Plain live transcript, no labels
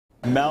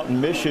Mountain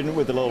Mission,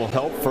 with a little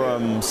help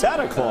from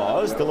Santa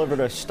Claus,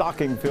 delivered a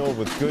stocking filled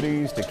with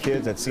goodies to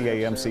kids at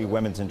CAMC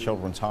Women's and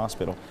Children's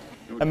Hospital.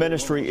 A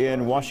ministry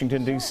in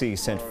Washington, D.C.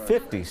 sent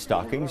 50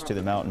 stockings to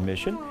the Mountain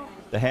Mission.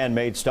 The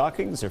handmade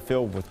stockings are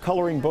filled with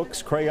coloring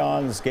books,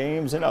 crayons,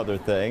 games, and other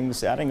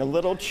things, adding a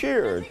little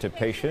cheer to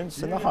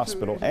patients in the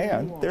hospital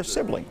and their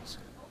siblings.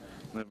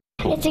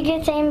 It's a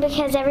good thing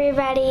because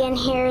everybody in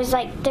here is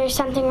like there's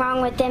something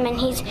wrong with them, and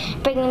he's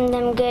bringing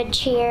them good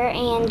cheer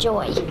and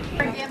joy.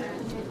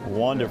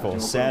 Wonderful.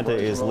 Santa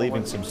is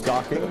leaving some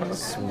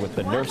stockings with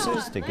the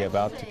nurses to give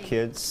out to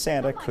kids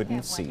Santa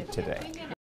couldn't see today.